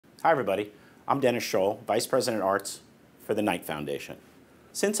Hi everybody, I'm Dennis Scholl, Vice President Arts for the Knight Foundation.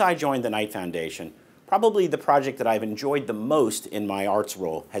 Since I joined the Knight Foundation, probably the project that I've enjoyed the most in my arts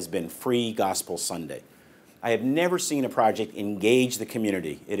role has been Free Gospel Sunday. I have never seen a project engage the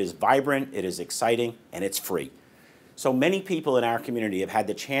community. It is vibrant, it is exciting, and it's free. So many people in our community have had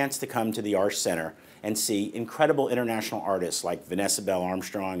the chance to come to the Arsht Center and see incredible international artists like Vanessa Bell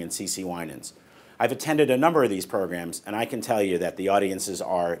Armstrong and CeCe Winans. I've attended a number of these programs, and I can tell you that the audiences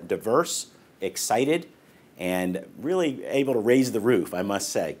are diverse, excited, and really able to raise the roof, I must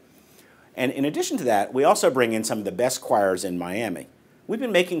say. And in addition to that, we also bring in some of the best choirs in Miami. We've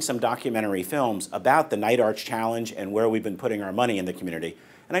been making some documentary films about the Knight Arts Challenge and where we've been putting our money in the community.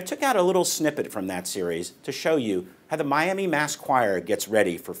 And I took out a little snippet from that series to show you how the Miami Mass Choir gets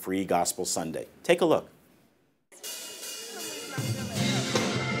ready for Free Gospel Sunday. Take a look.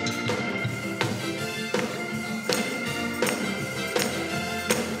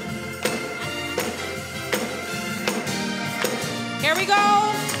 Here we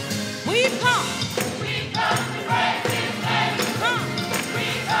go. We've come. We've come to praise His name. Come.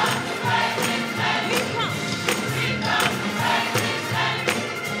 We've come to praise His name. We've come. We've come to praise His name.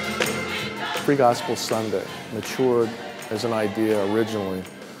 We've come. Free Gospel Sunday matured as an idea originally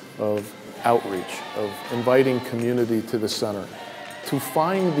of outreach, of inviting community to the center, to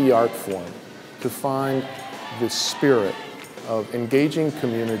find the art form, to find the spirit of engaging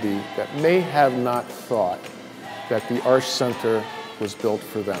community that may have not thought that the Arsht Center was built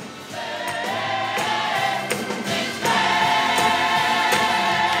for them.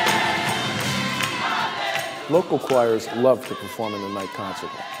 Local choirs love to perform in the night concert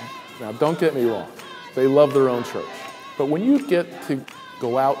hall. Now, don't get me wrong, they love their own church. But when you get to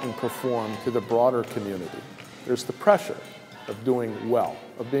go out and perform to the broader community, there's the pressure of doing well,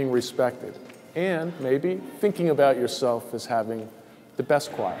 of being respected, and maybe thinking about yourself as having the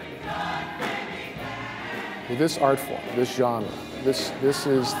best choir. This art form, this genre, this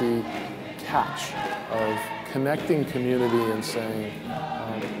is the catch of connecting community and saying,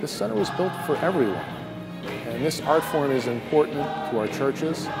 this center was built for everyone. And this art form is important to our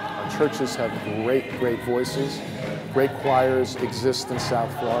churches. Our churches have great, great voices. Great choirs exist in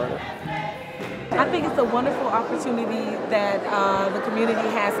South Florida. I think it's a wonderful opportunity that the community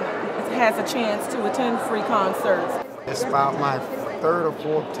has a chance to attend free concerts. It's about my third or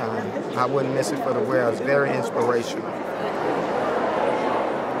fourth time. I wouldn't miss it for the world. It's very inspirational.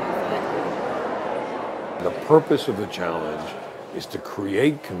 The purpose of the challenge is to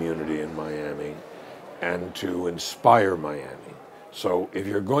create community in Miami and to inspire Miami. So if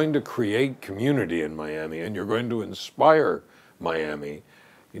you're going to create community in Miami and you're going to inspire Miami,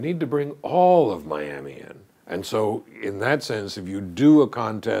 you need to bring all of Miami in. And so in that sense, if you do a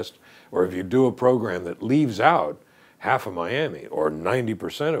contest or if you do a program that leaves out half of Miami or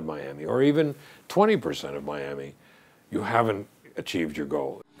 90% of Miami or even 20% of Miami, you haven't achieved your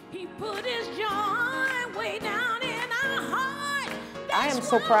goal. He put his joy way down in our heart. I am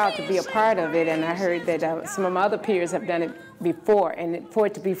so proud to be a part of it, and I heard that some of my other peers have done it before, and for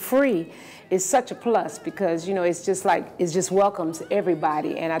it to be free is such a plus because, you know, it's just like, it just welcomes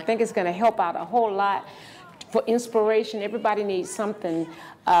everybody, and I think it's going to help out a whole lot for inspiration. Everybody needs something,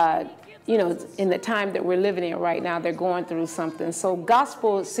 you know, in the time that we're living in right now, they're going through something. So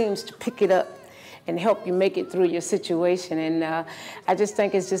gospel seems to pick it up and help you make it through your situation. And I just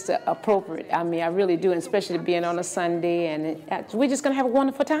think it's just appropriate. I mean, I really do, especially being on a Sunday, and we're just going to have a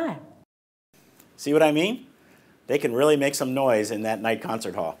wonderful time. See what I mean? They can really make some noise in that night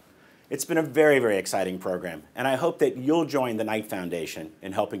concert hall. It's been a very, very exciting program, and I hope that you'll join the Knight Foundation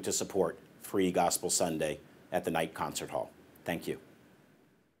in helping to support Free Gospel Sunday at the Knight Concert Hall. Thank you.